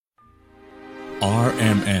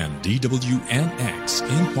RMN DWNX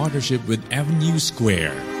in partnership with Avenue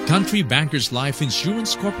Square, Country Bankers Life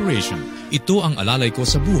Insurance Corporation, ito ang alalay ko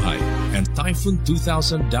sa buhay, and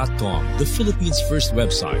Typhoon2000.com, the Philippines' first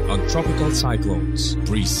website on tropical cyclones,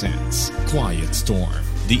 presents Quiet Storm,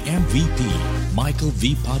 the MVP Michael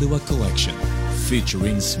V. Padua Collection,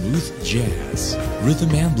 featuring smooth jazz, rhythm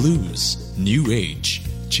and blues, new age,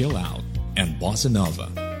 chill out, and bossa nova.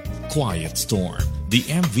 Quiet Storm, the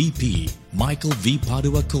MVP Michael V.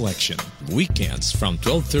 Padua Collection. Weekends from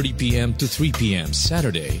 12:30 p.m. to 3 p.m.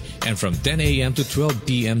 Saturday and from 10 a.m. to 12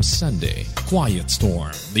 p.m. Sunday. Quiet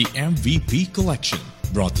Storm, the MVP Collection.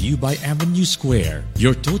 Brought to you by Avenue Square,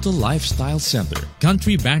 your total lifestyle center.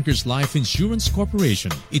 Country Bankers Life Insurance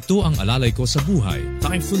Corporation. Ito ang alalay ko sa buhay.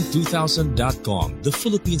 Typhoon2000.com, the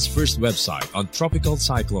Philippines' first website on tropical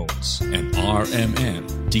cyclones. And RMN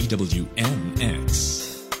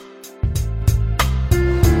DWNX.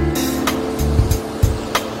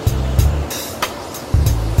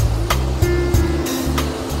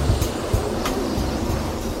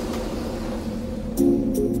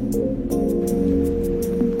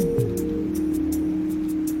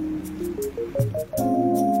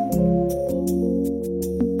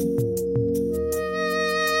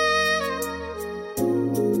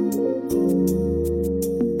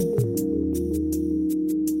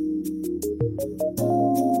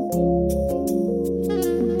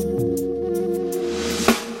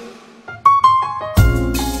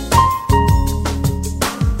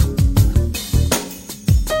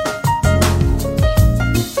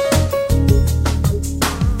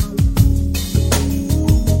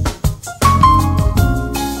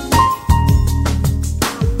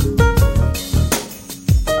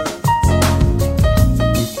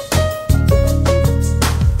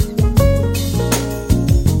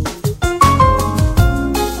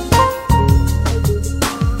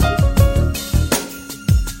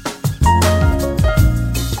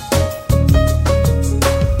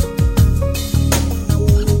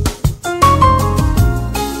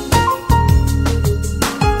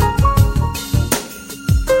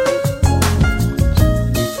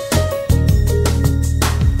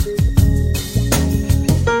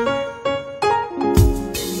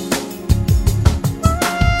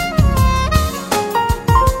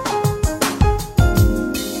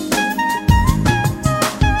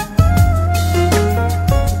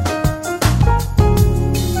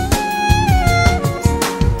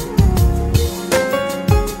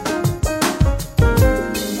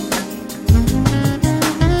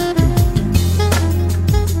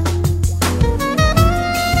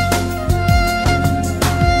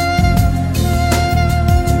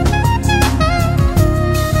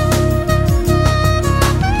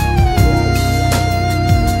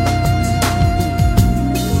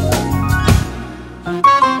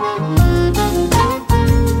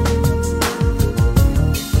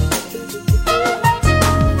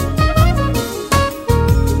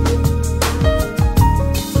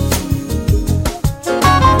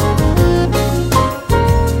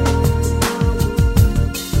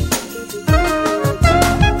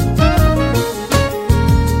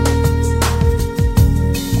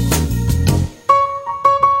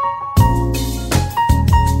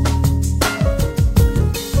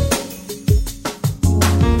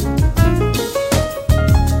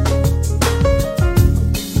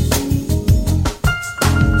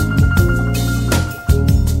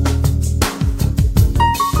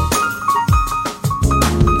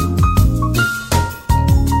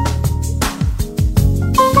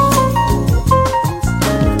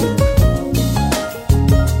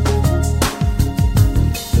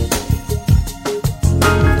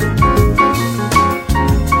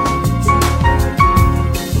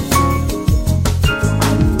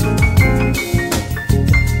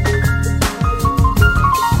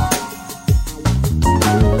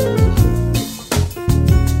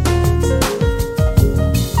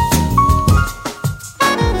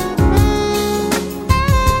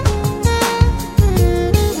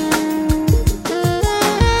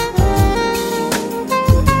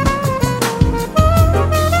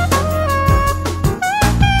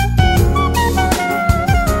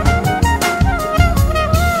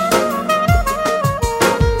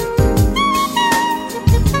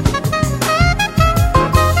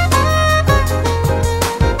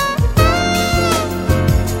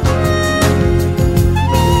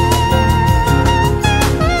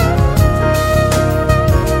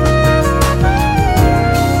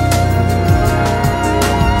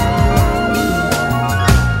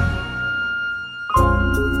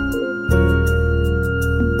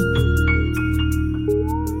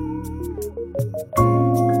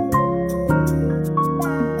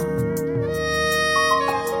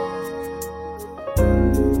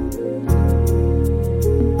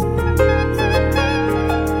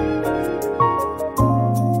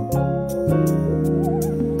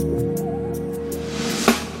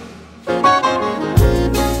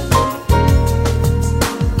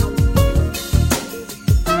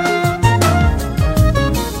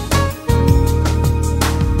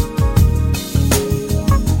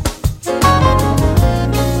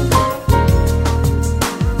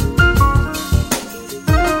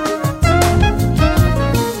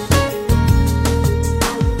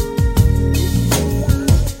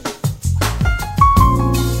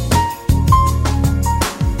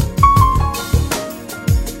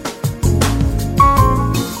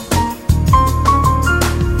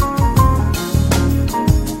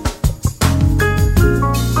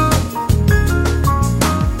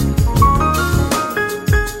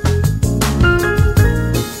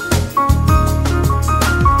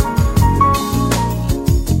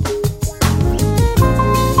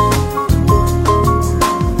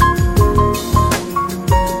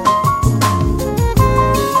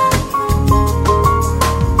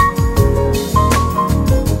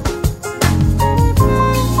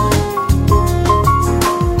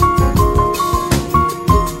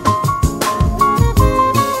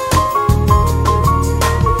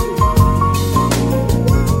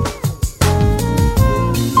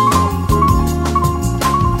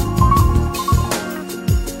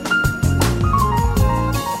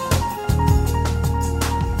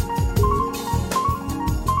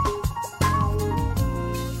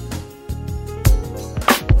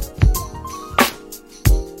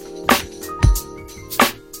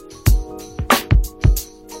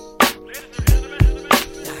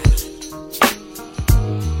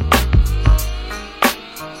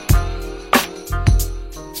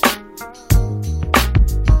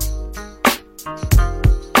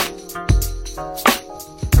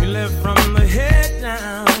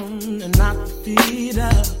 feet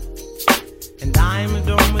up, and I'm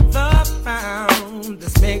adorned with the crown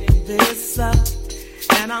that's making this up,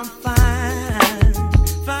 and I'm fine,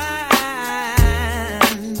 fine,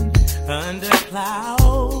 under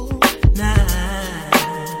cloud nine.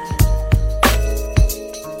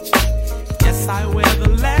 Yes, I wear the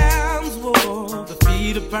lamb's wool, the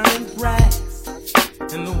feet of burnt brass,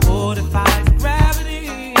 and the water defies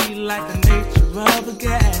gravity like the nature of a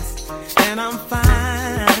gas. And I'm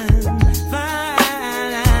fine, fine,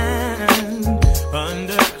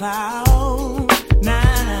 under cloud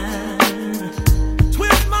nine.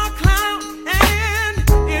 Twist my cloud and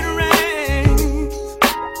it rains,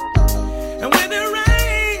 and when it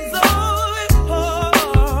rains, oh, it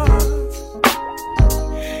pours.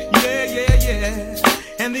 Yeah, yeah,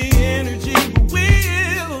 yeah, and the energy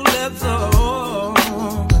will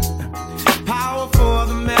absorb. Power for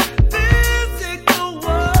the metaphysical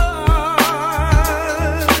world.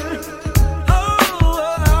 Oh,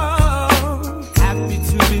 happy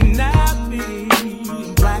to be nappy,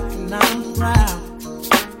 black, and I'm proud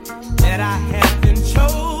that I have been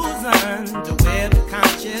chosen to wear the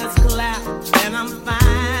conscious cloud. And I'm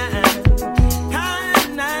fine,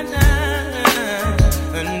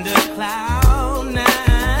 under cloud nine.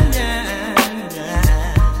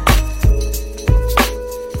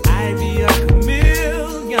 I be a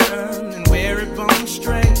chameleon and wear it bone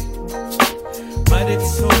straight, but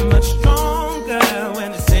it's so much stronger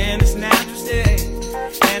when it's in its natural state.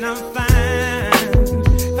 And I'm fine,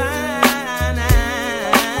 fine,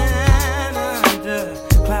 under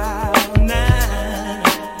cloud nine.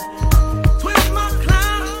 Twist my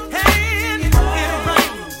cloud and it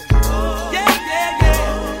rains. Yeah, yeah,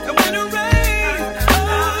 yeah. And when it rains,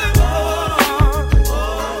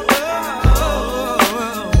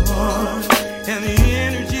 and the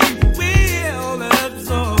energy will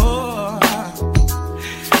absorb.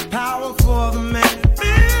 Power for the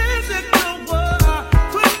metaphysical world.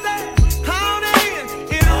 Twist that cloud and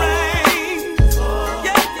it rains.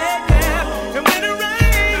 Yeah, yeah, yeah. And when it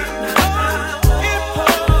rains, it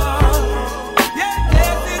pours. Yeah,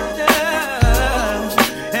 yes, it does.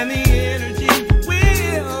 And the energy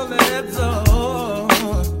will absorb.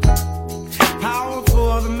 Power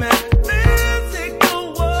for the metaphysical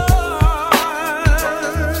world.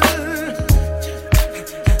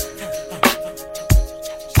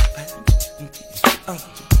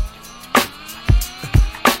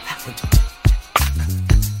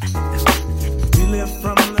 We live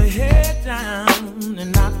from the head down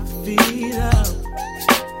and not the feet up,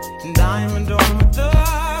 and I'm adorned with the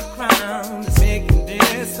crown that's making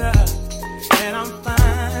this up. And I'm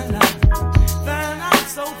fine, I'm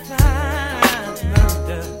so fine,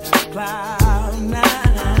 under cloud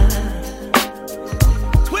nine.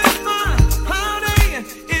 Twist my cloud and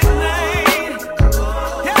it rains.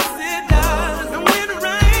 Yes, it does. And when it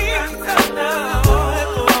rains,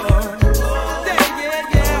 yeah, yeah,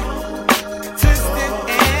 yeah. Twist it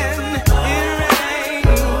and it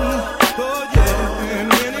rains. Oh, yeah. And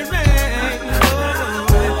when it rains,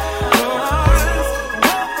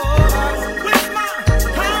 twist my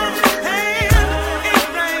cloud and it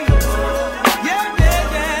rains. Yeah, yeah,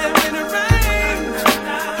 yeah. When it rains.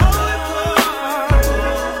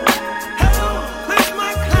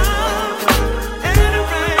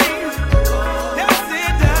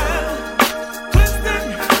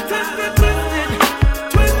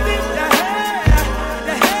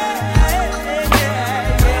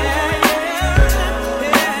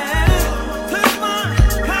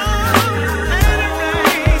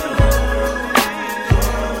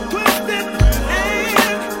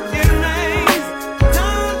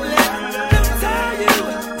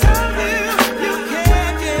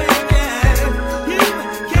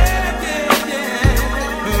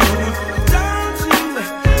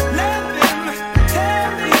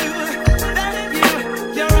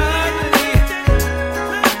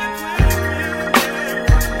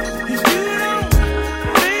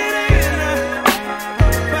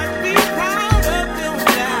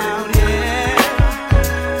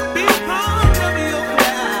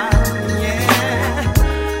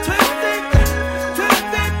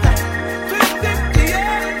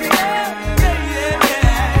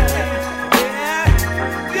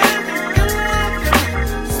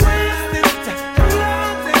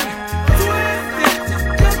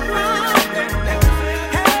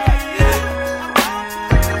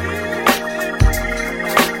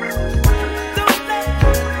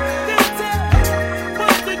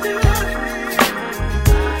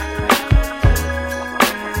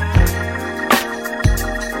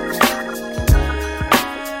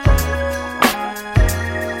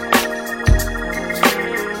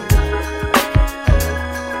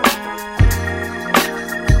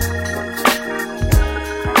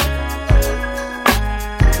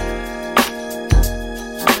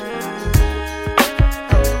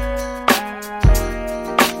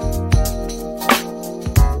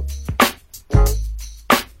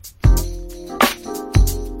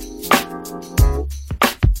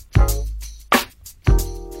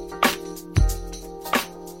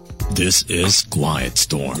 This is Quiet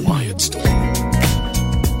Storm. Quiet Storm.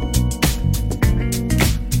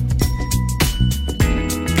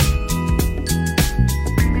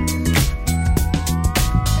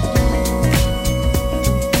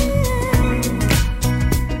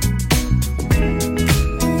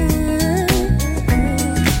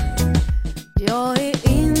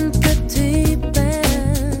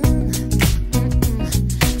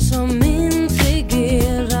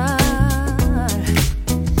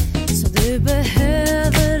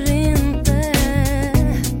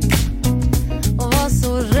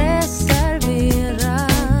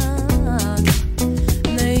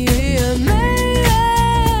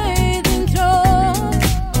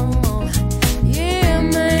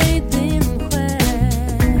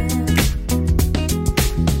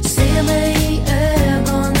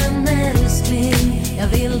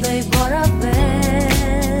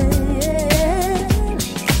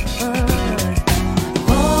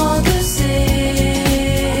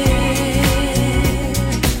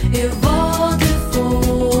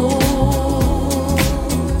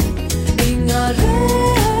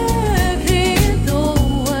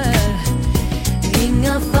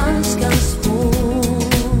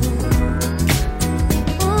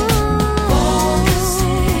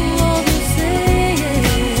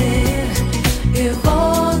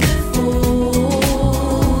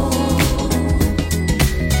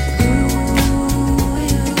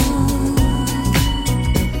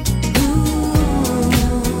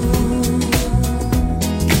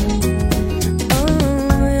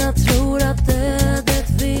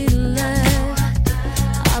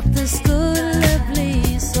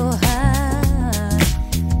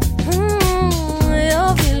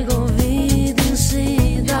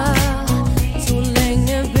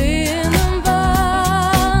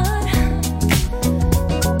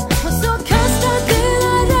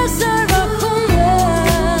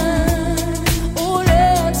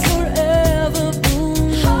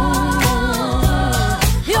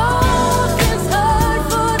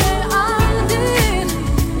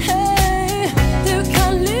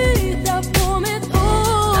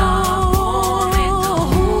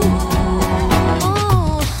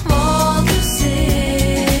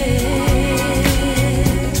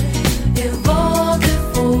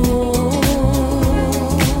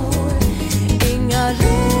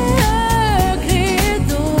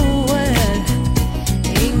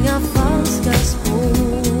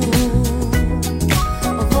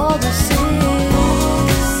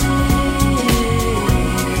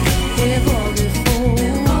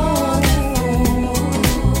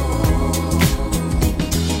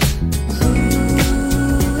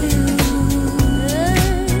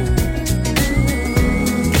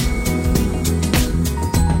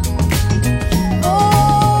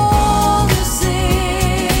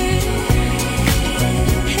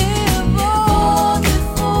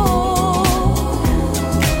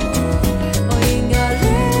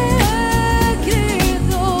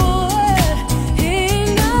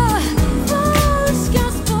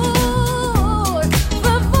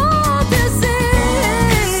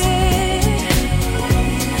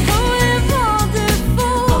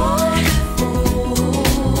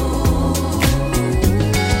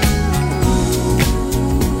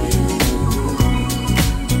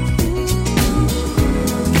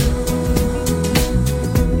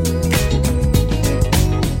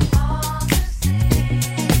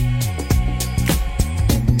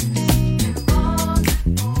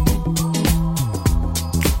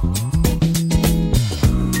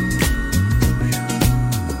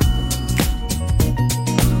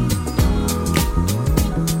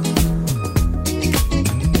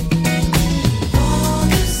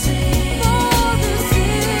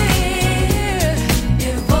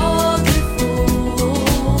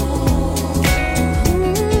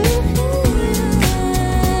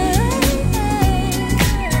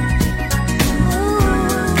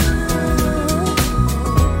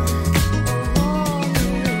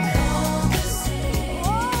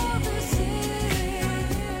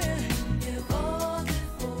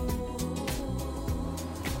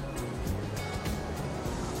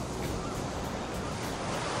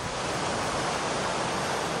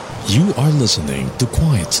 You are listening to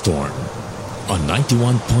Quiet Storm on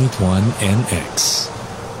 91.1 NX.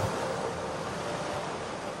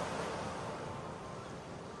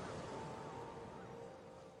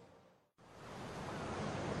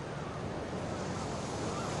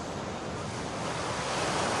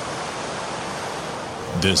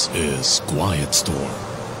 This is Quiet Storm.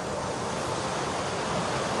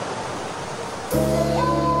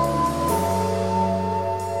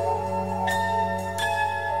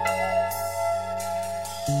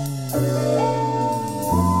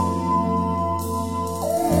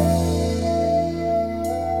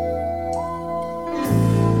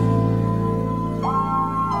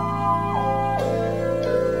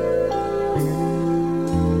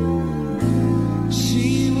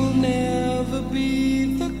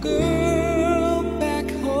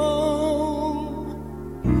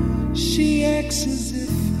 makes as if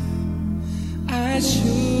I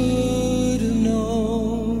should have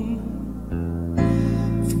known.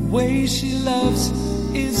 The way she loves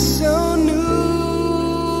is so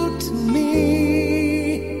new to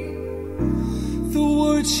me. The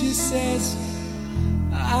words she says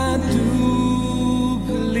I do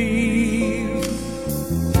believe.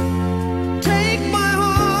 Take my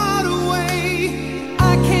heart away,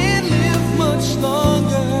 I can't live much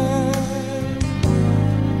longer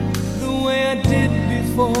the way I did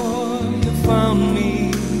before you found me.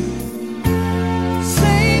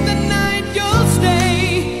 Say the night you'll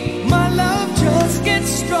stay, my love just gets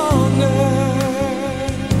stronger.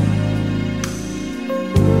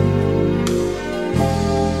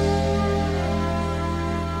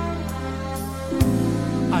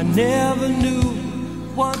 I never knew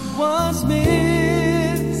what was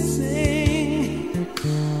missing.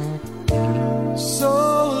 So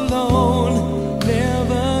alone,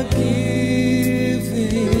 never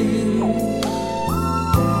giving.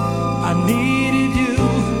 I needed you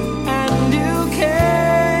and you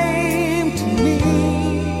came to me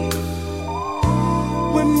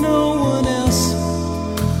when no one else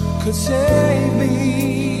could save me.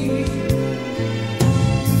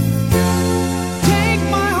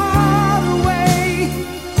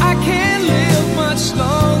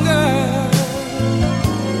 Longer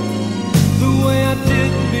the way I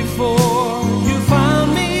did before you found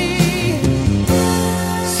me.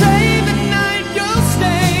 Say the night you'll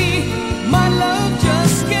stay, my love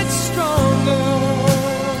just gets stronger.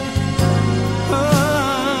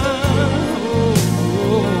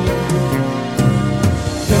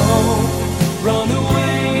 Don't run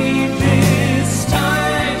away this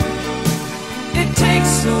time. It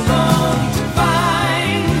takes so long to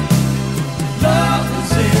find love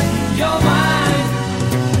is in your mind.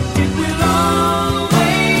 It will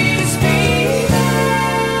always be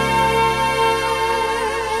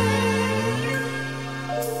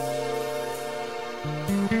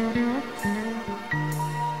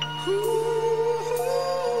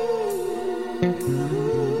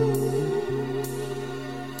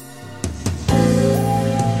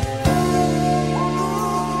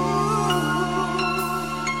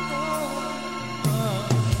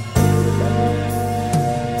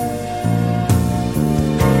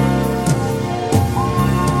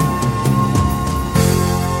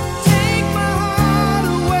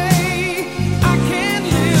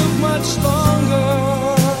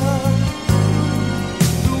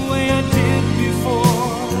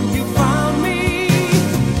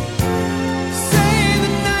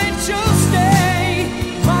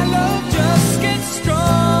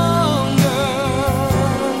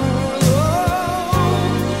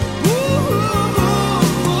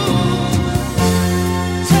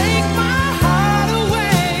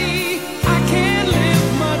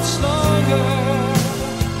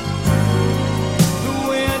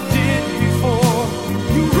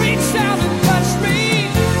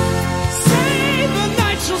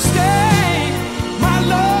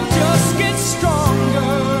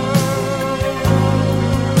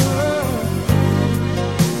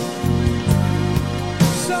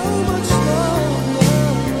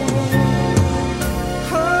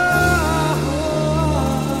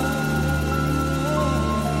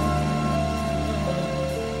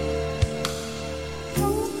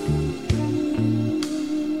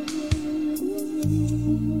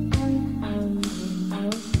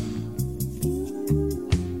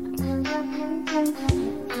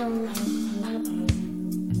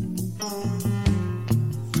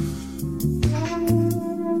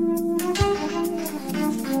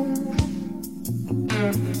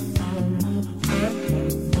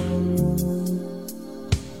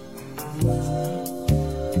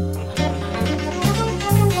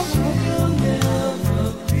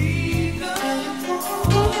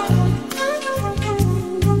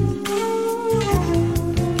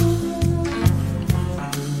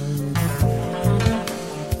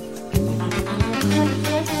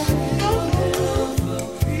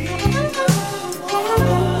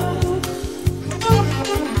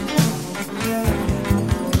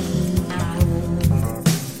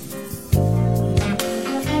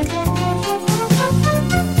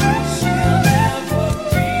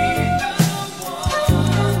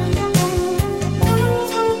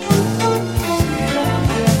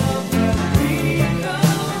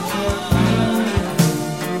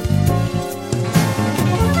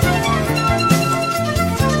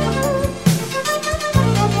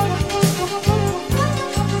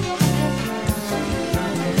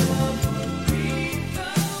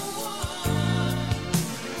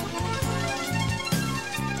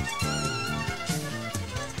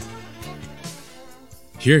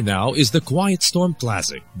Here now is the Quiet Storm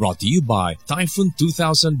Classic, brought to you by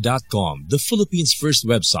Typhoon2000.com, the Philippines' first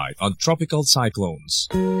website on tropical cyclones.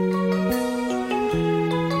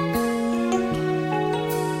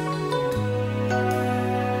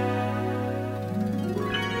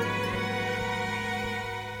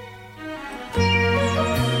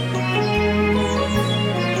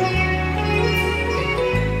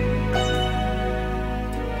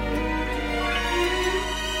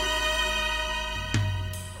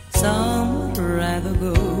 Some would rather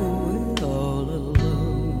go all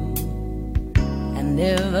alone and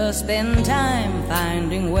never spend time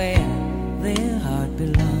finding where their heart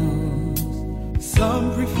belongs.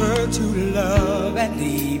 Some prefer to love and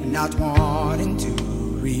leave, not wanting to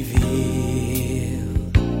reveal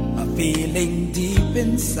a feeling deep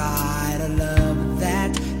inside, a love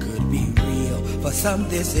that could be real. For some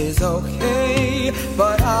this is okay,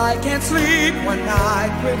 but I can't sleep one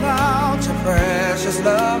night without your precious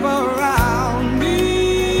love around me.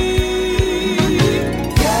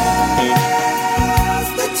 Yes,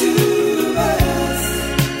 the two of us,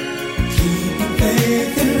 keeping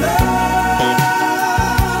faith in love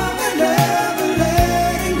and never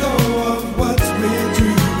letting go of what we're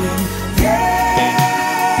doing.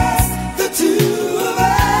 Yes, the two of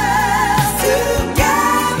us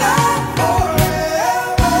together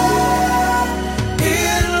forever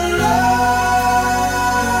in love.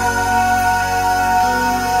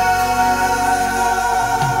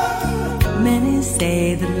 Many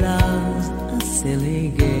say that love's a silly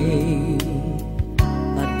game,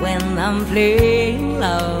 but when I'm playing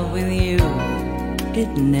love with you, it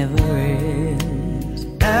never ends.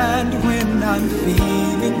 And when I'm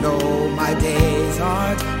feeling low, my days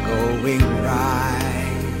aren't going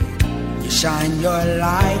right, you shine your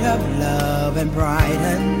light of love and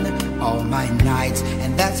brighten all my nights.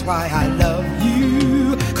 And that's why I love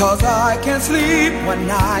you, 'cause I can't sleep one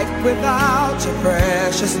night without your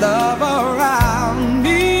precious love around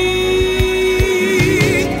me.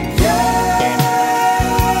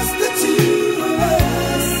 Yes, the two of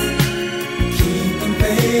us, keeping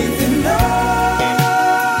faith in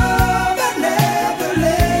love and never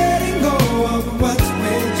letting go of what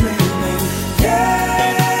we're dreaming.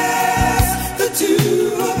 Yes, the two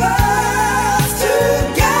of us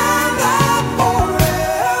together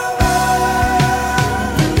forever.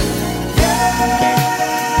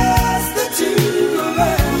 Yes, the two of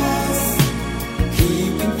us,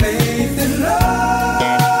 keeping faith in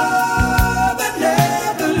love and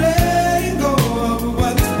never letting go of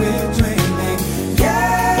what we're dreaming.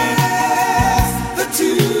 Yes, the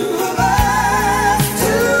two of us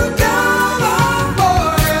together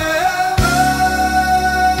forever.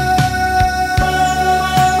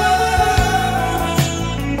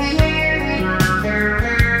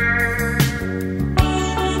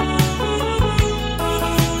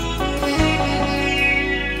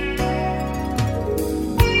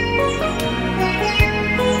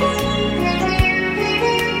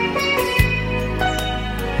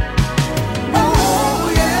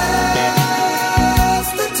 Oh yes,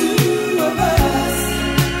 the two of us,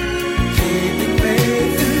 keeping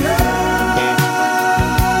faith in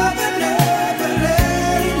love and never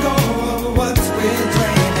letting go of what we're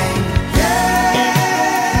dreaming.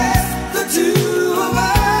 Yes, the two of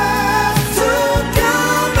us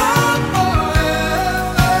together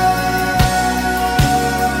forever.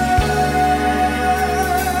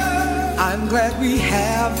 I'm glad we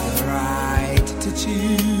have the right to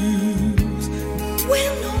choose.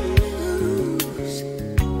 Win or lose,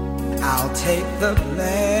 I'll take the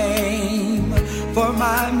blame for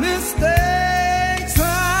my mistakes.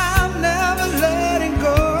 I'm never letting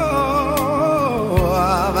go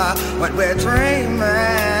of what we're dreaming.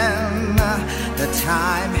 The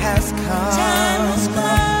time has come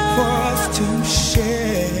for us to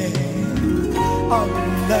share our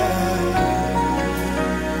love.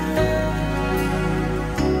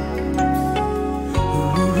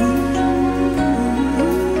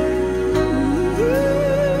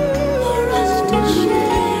 For us to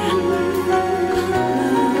share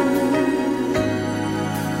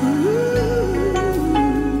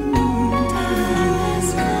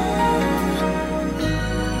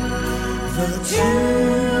The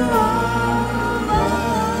two of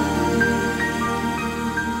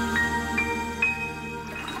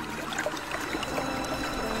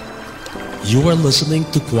You are listening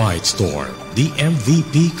to Quiet Storm, the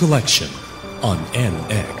MVP collection on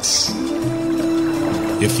NX.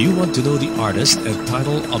 If you want to know the artist and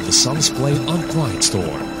title of the songs played on Quiet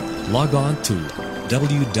Storm, log on to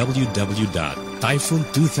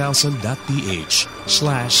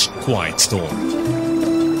www.typhoon2000.ph/quietstorm.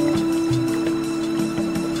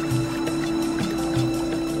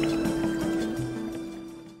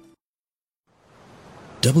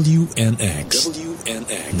 WNX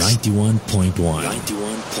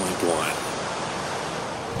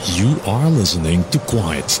 91.1. You are listening to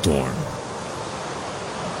Quiet Storm.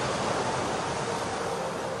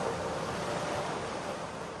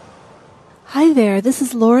 Hi there, this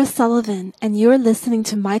is Laura Sullivan, and you're listening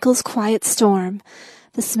to Michael's Quiet Storm,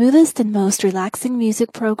 the smoothest and most relaxing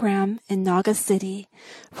music program in Naga City,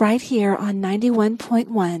 right here on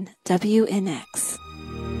 91.1 WNX.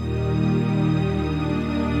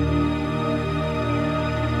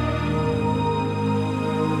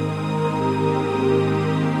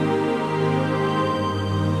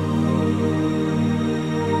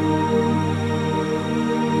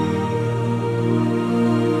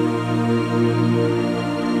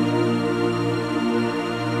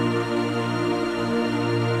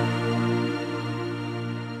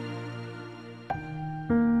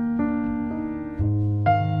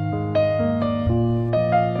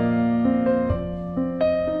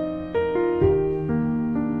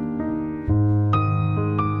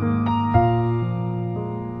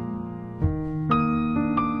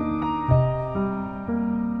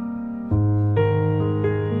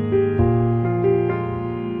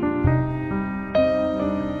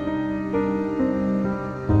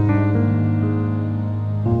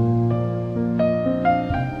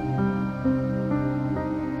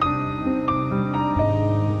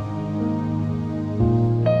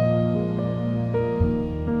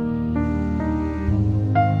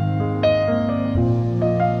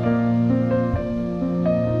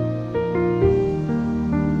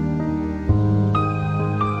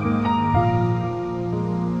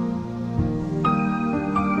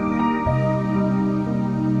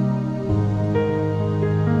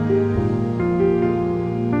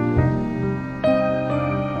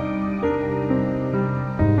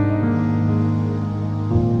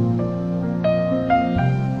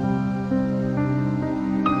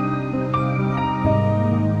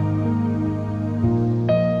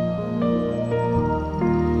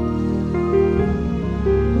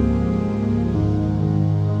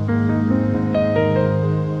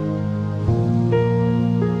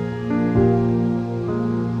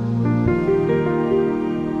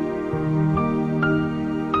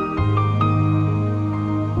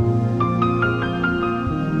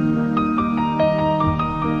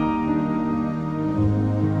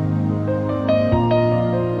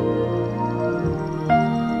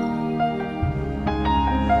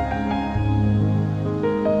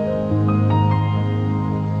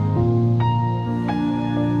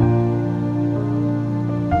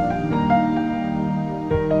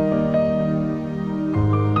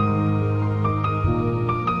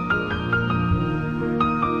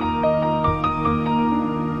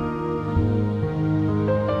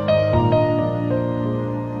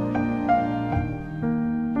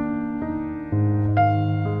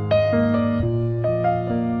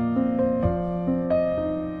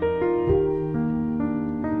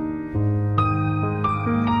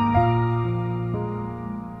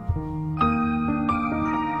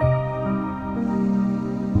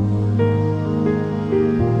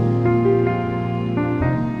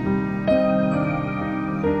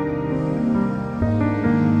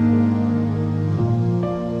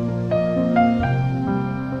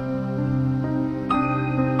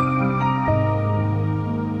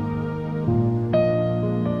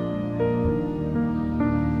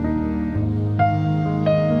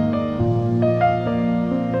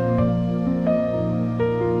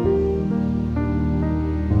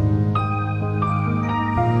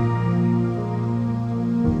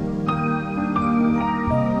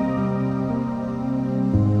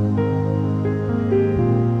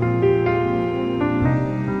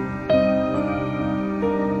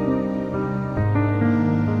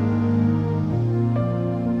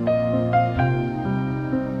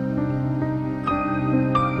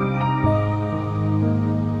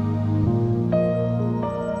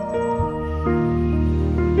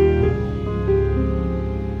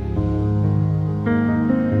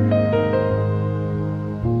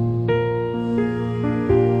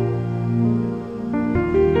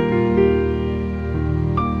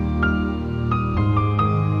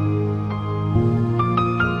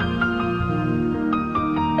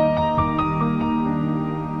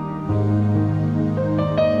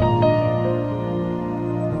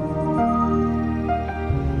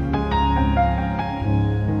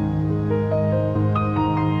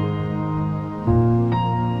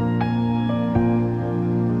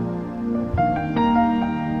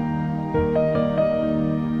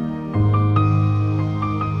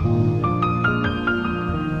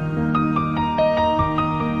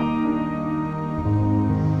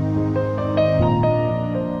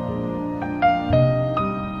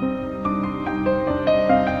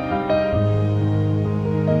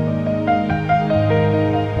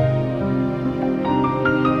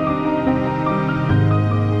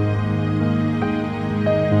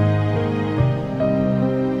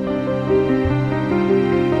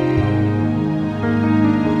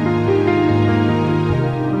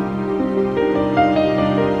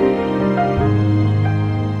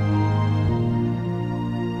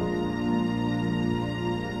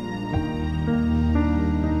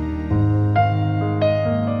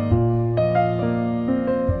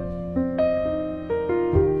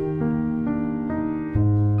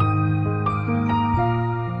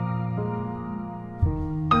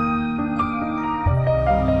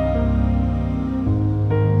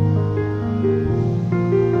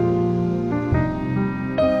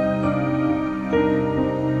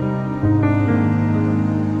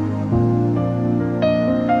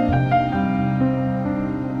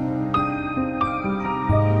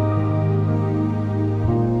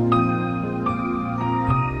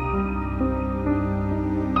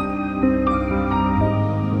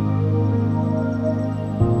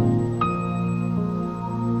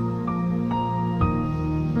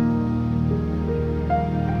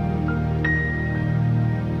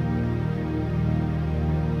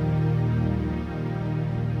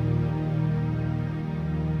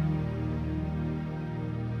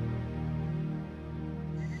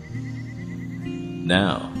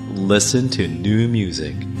 Now, listen to new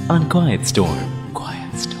music on Quiet Storm.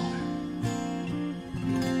 Quiet Storm.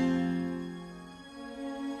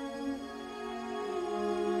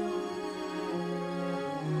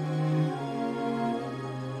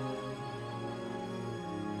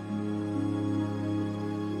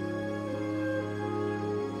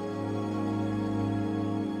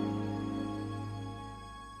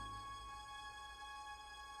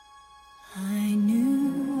 I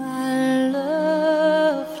knew I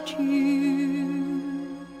loved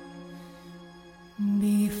you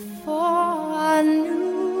before I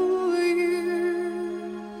knew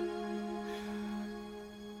you.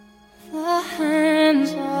 The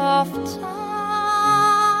hands of time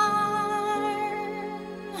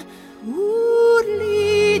would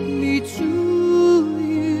lead me to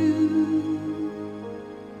you.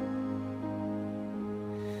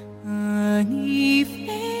 An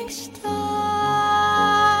evening star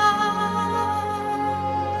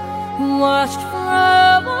watched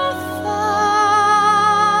from afar.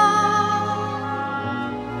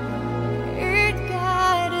 It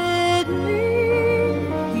guided me.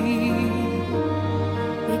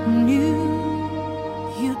 It knew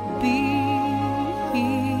you'd be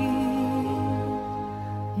here.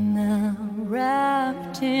 Now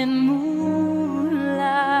wrapped in moonlight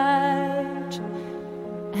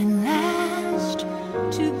and last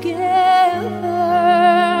together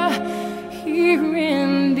here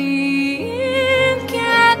in the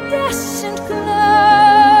incandescent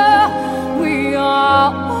glow. We are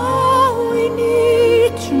all we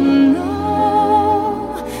need to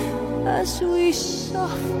know as we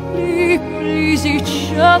softly please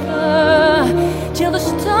each other till the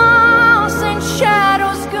stars and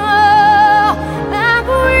shadows go and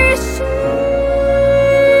we sleep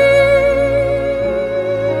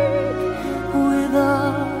with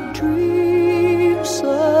our dreams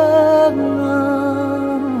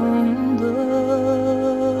surround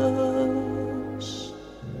us.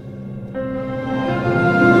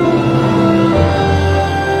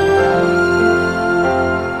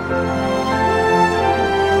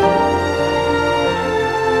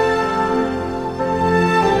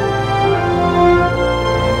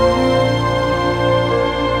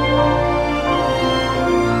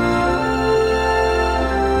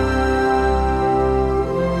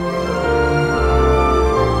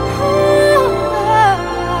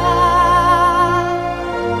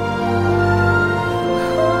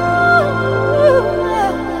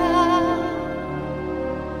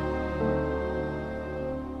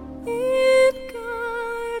 It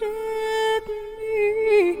guided me.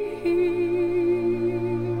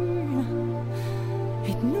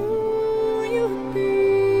 It knew you'd be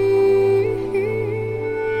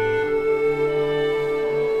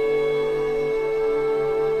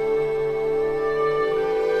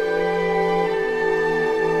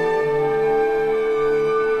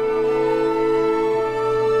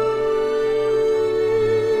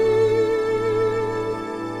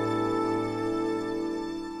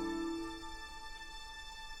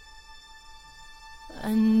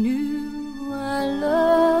I knew I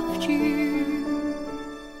loved you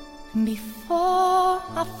before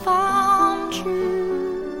I found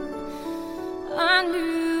you. I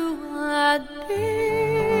knew I'd build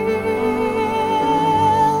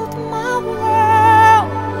my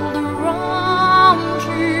world around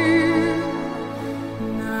you.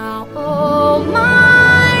 Now all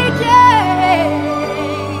my days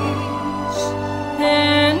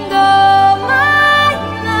and all my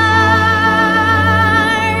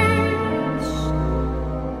nights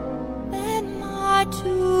and my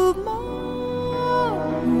tomorrows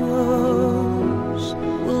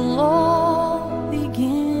will all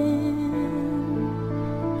begin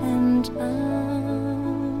and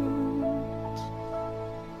end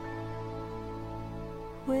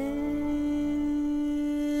with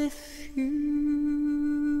you.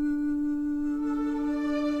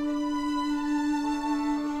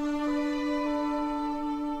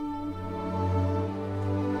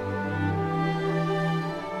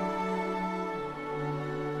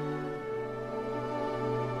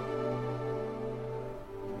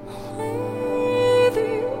 With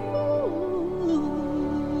you.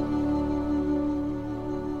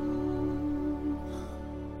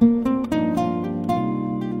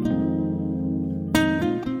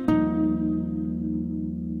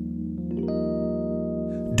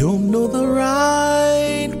 Don't know the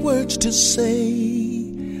right words to say.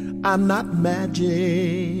 I'm not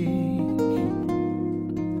magic.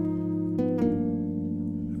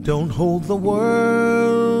 Don't hold the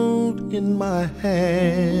world in my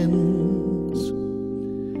hands.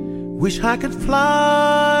 Wish I could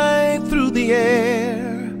fly through the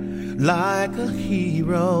air like a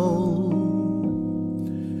hero,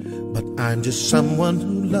 but I'm just someone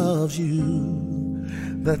who loves you.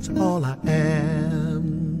 That's all I am.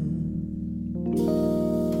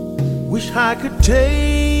 Wish I could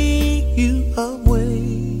take you away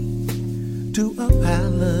to a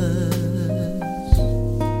palace,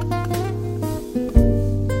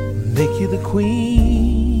 make you the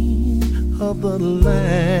queen of the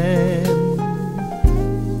land.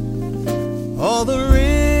 All the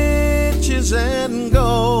riches and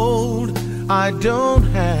gold, I don't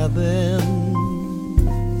have them.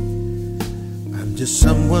 I'm just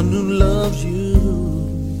someone who loves you.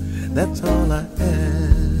 That's all I am.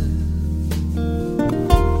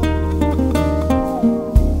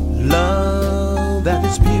 Love that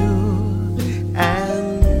is pure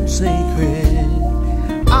and sacred,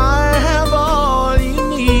 I have all you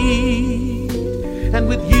need, and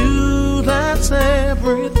with you that's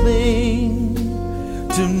everything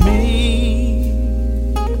to me.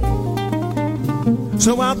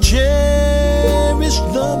 So I'll cherish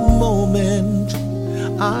the moment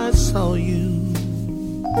I saw you.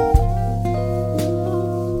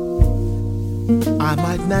 I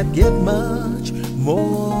might not get much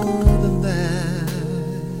more than that,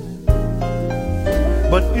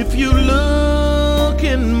 but if you look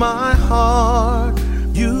in my heart,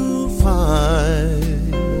 you'll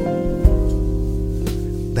find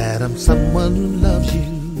that I'm someone who loves you.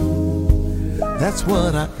 That's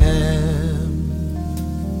what I am.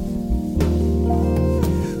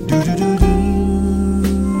 Do do do do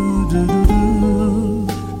do do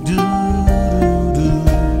do do do.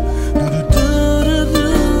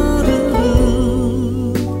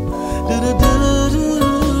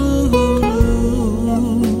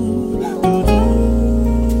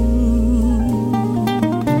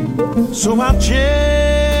 So I'll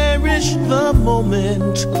cherish the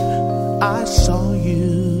moment I saw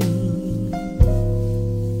you.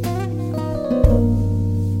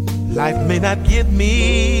 Life may not give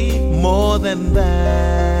me more than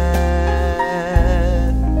that,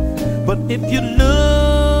 but if you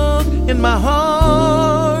look in my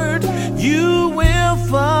heart, you will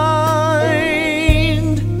find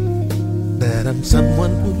that I'm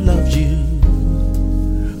someone who loves you.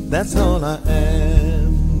 That's all I am.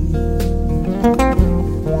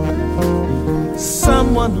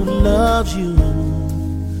 Someone who loves you.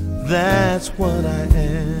 That's what I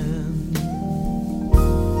am.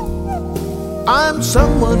 I'm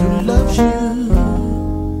someone who loves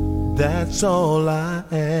you. That's all I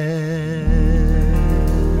am.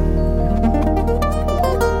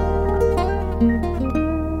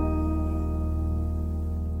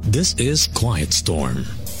 This is Quiet Storm.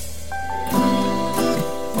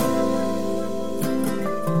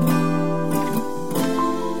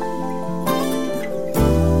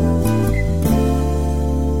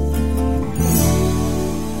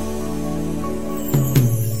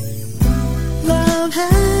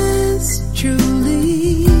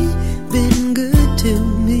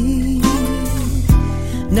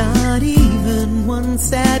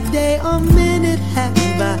 Sad day or minute have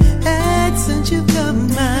I had since you've come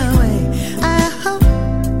my way. I hope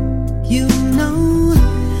you know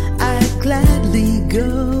I'd gladly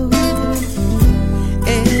go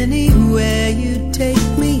anywhere you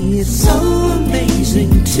take me. It's so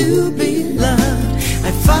amazing to be loved.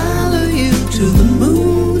 I follow you to the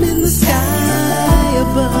moon in the sky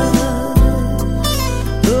above.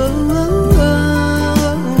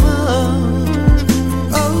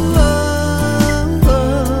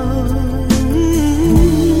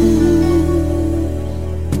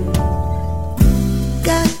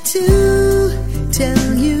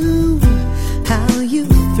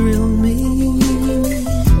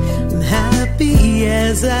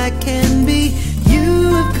 As I can be,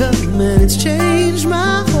 you have come and it's changed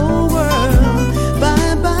my whole world.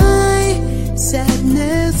 Bye bye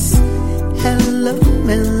sadness, hello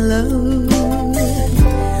mellow.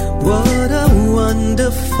 What a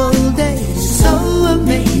wonderful day, so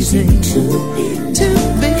amazing to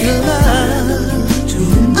be loved.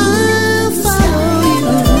 I'll follow you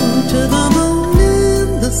to the moon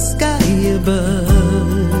in the sky above.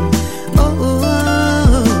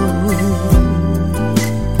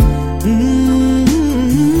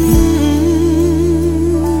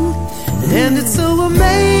 And it's so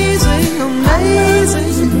amazing,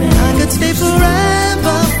 amazing. I could stay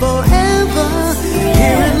forever, forever.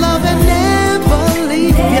 Here in love and never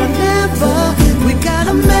leave you, never. We got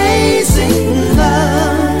amazing love.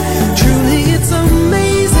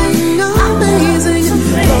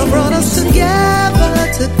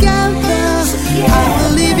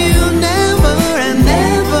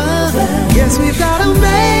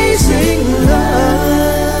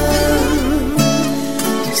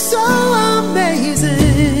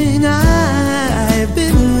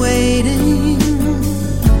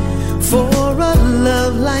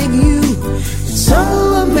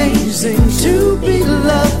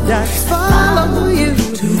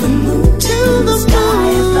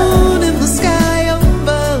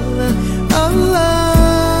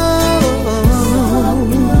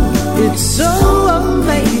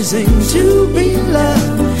 amazing to be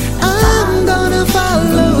loved. I'm gonna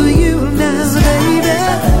follow you now, baby,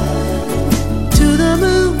 to the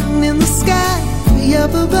moon in the sky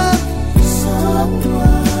up above.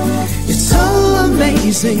 It's so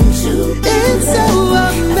amazing, it's so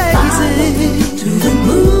amazing, to the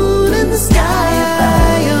moon in the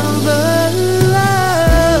sky above.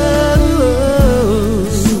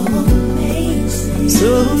 So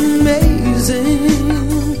amazing,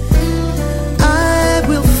 I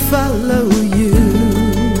will follow you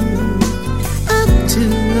up to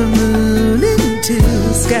the moon into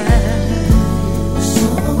the sky. So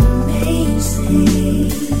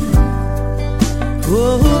amazing.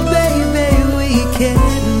 Oh baby, we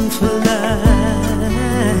can fly,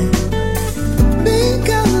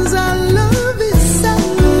 because our love is so,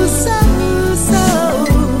 so, so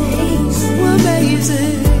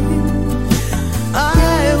amazing. I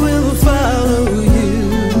will follow you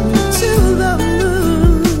to the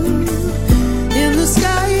moon in the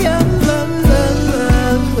sky above.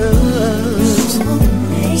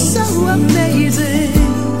 So amazing.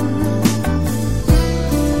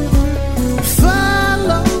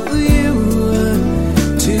 Follow you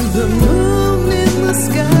to the moon in the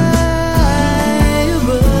sky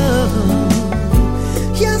above.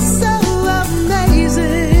 You're so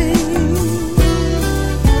amazing.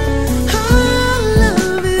 Our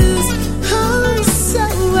love is oh so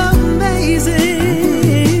amazing.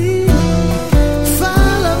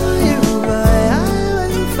 Follow you, I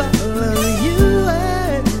will follow you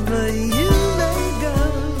wherever you may go,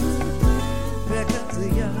 because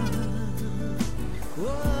you're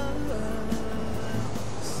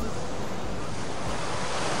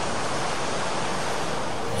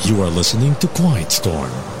You are listening to Quiet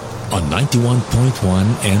Storm on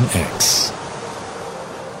 91.1 NX.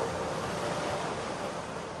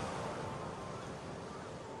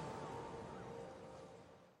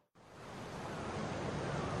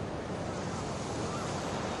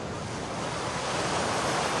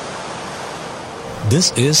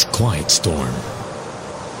 This is Quiet Storm.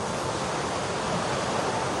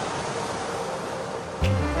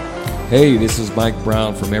 Hey, this is Mike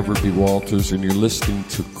Brown from Everett B. Walters, and you're listening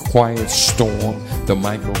to Quiet Storm, the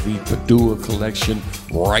Michael V. Padua collection,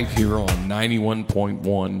 right here on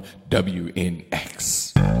 91.1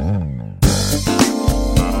 WNX.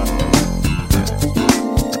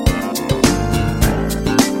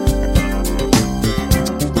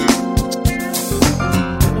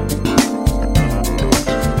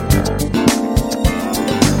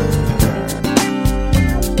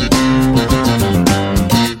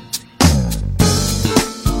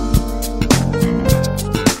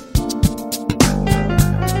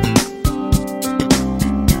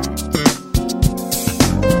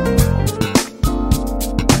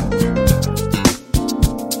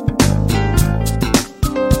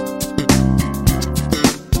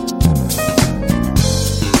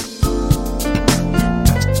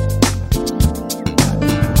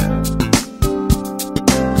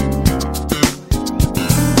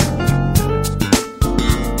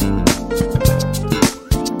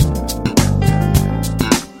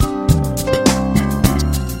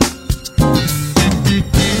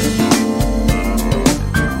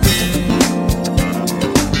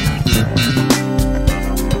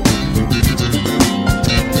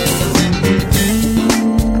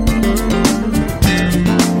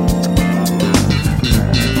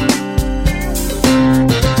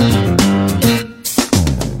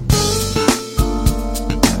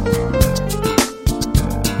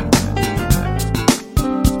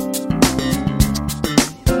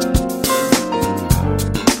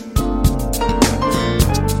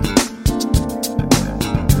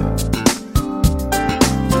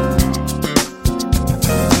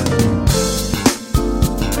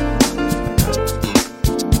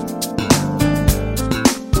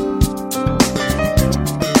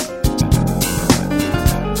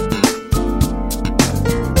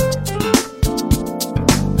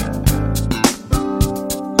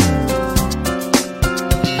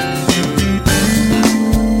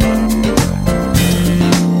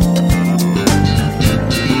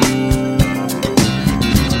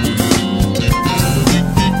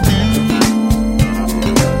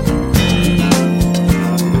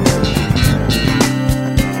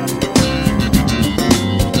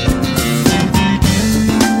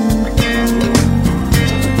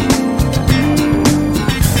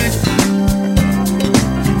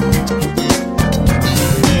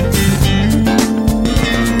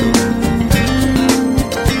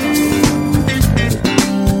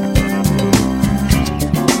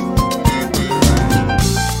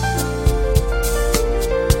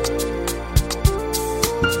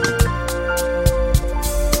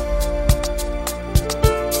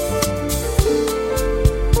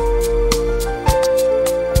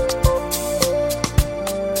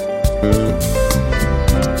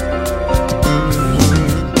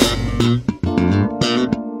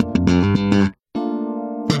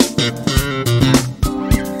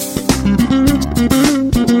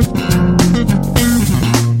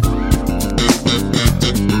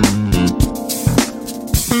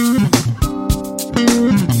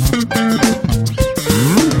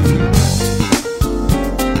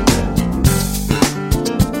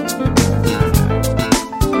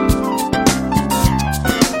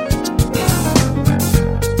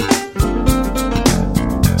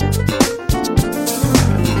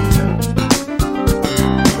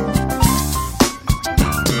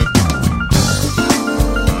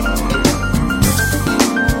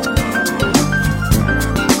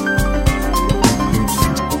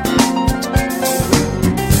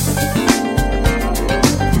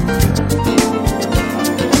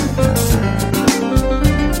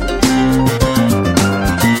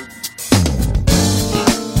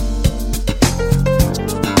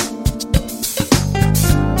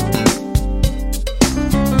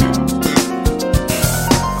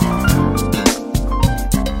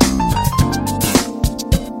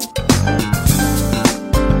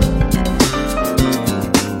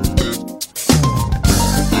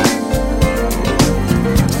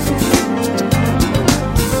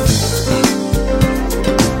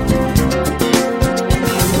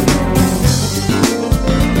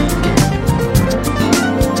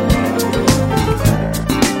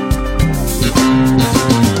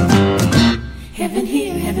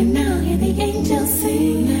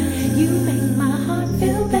 You make my heart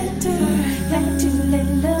feel better. Glad to let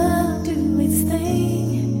love do its thing.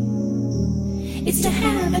 It's to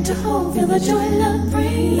have and to hold, feel the joy love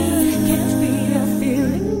brings. Can't be a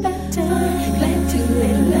feeling better. Glad to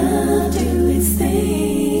let love do its thing.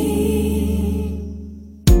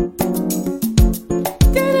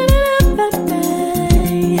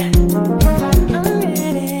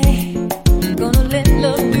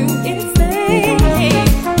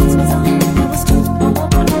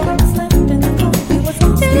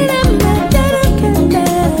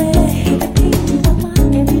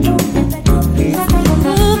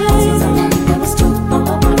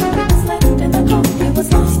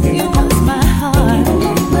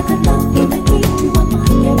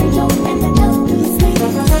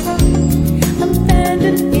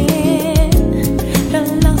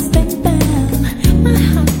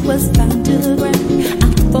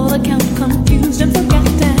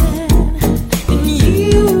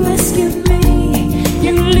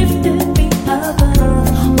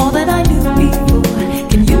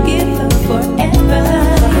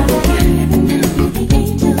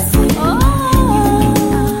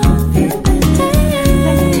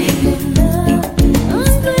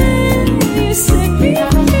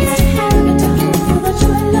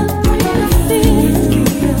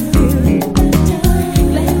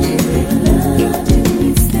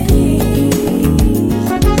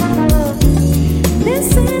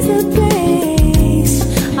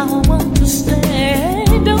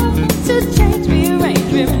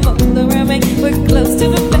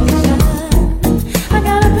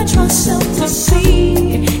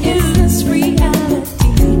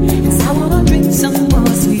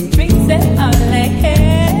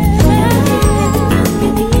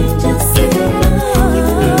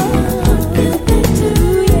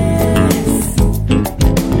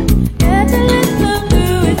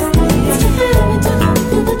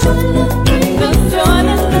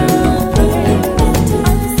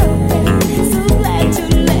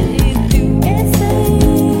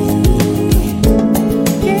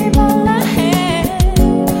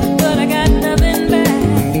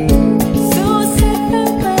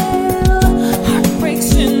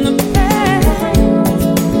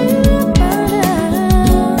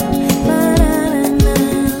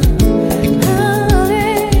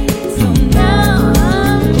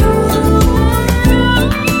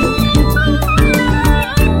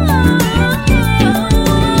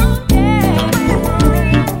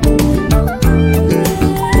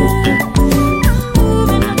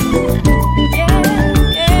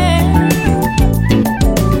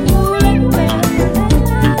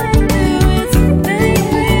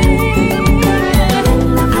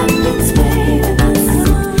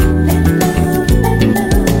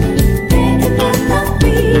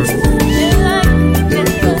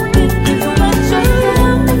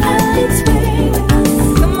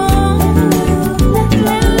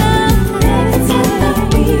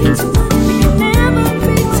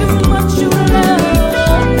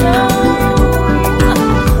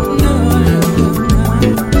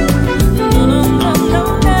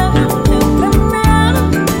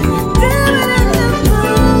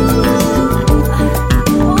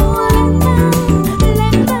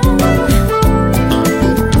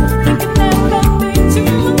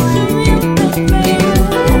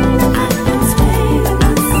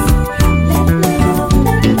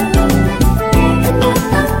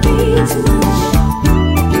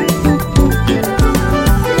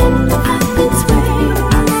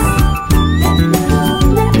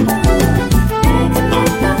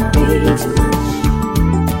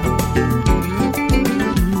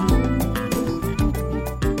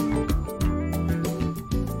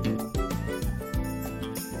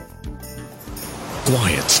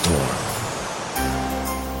 Quiet Storm.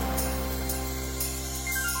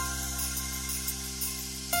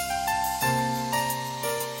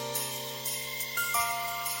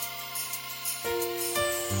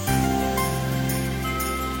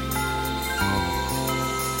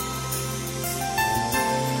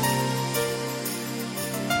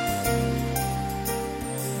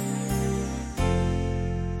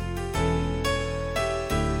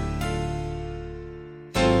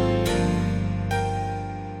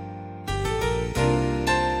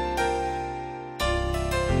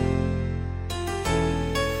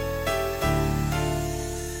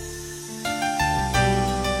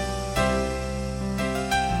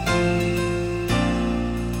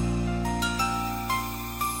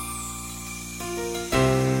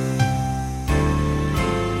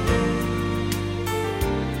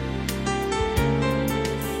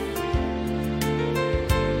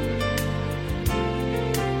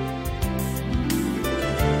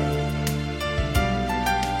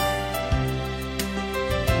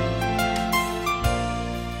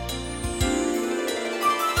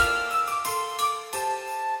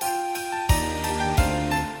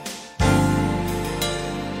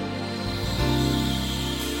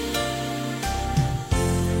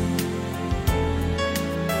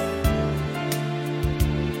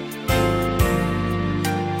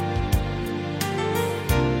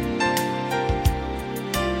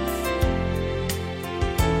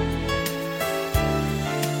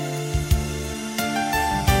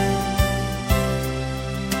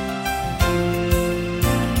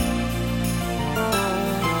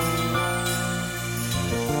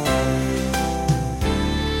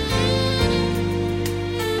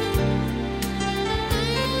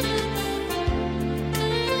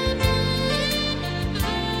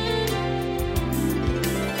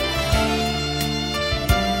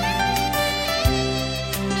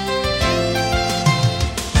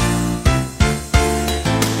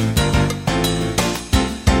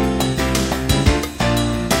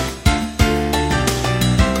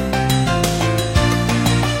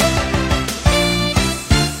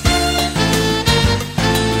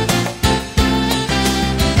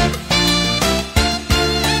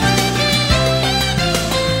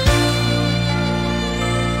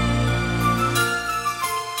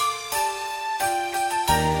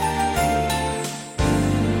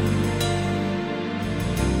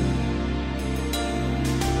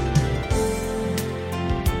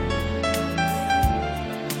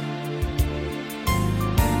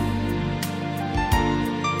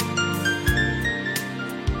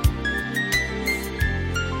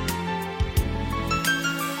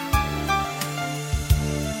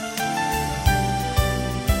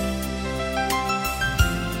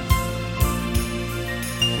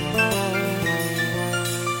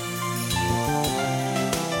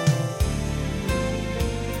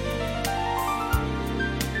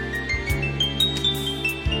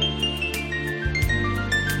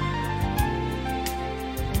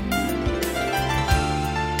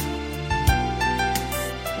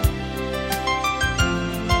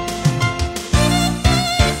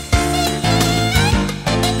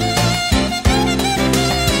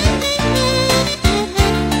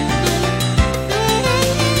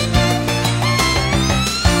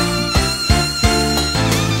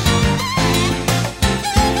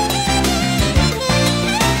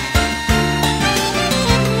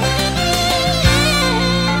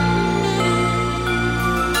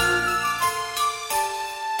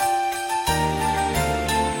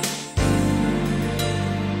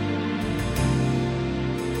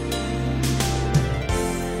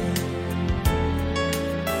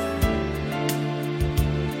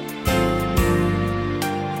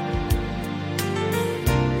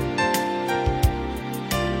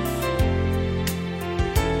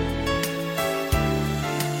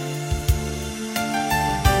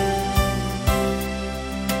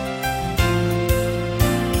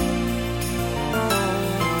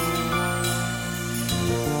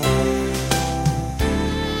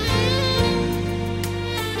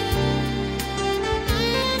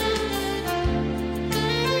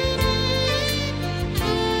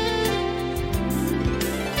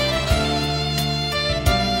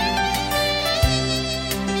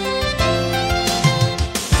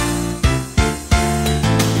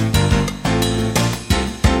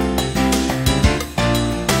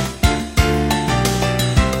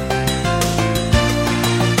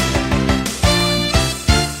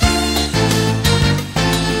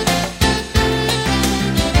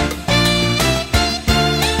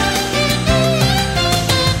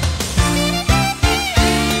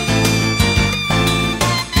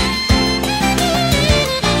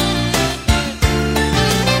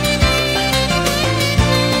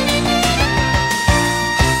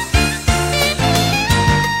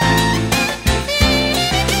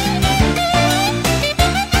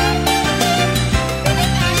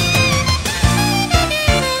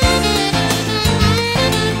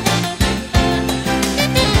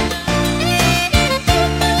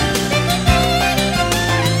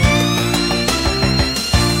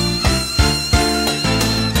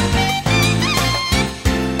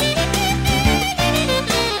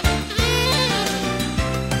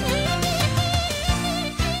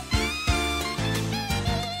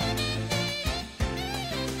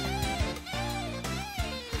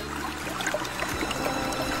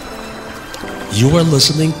 You are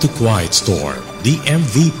listening to Quiet Storm, the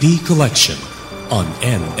MVP collection on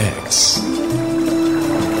NX.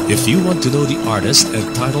 If you want to know the artist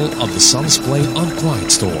and title of the songs played on Quiet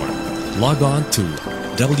Storm, log on to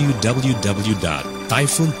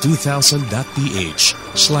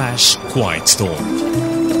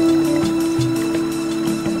www.typhoon2000.ph/QuietStorm.